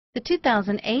The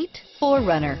 2008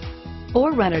 4Runner.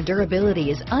 4Runner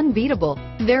durability is unbeatable.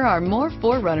 There are more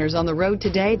 4Runners on the road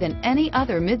today than any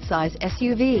other midsize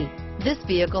SUV. This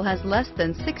vehicle has less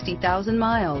than 60,000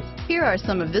 miles. Here are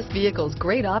some of this vehicle's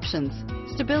great options: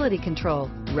 stability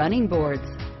control, running boards,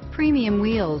 premium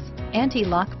wheels,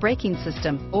 anti-lock braking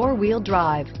system, four-wheel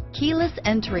drive, keyless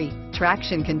entry,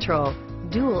 traction control,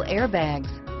 dual airbags,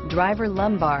 driver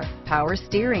lumbar, power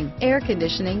steering, air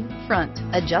conditioning, front,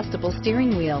 adjustable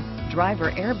steering wheel,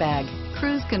 driver airbag,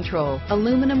 cruise control,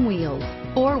 aluminum wheels,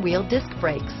 four-wheel disc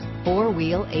brakes,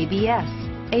 four-wheel ABS,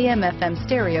 AM/FM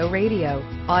stereo radio,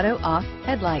 auto-off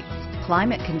headlights,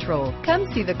 climate control. Come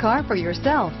see the car for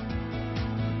yourself.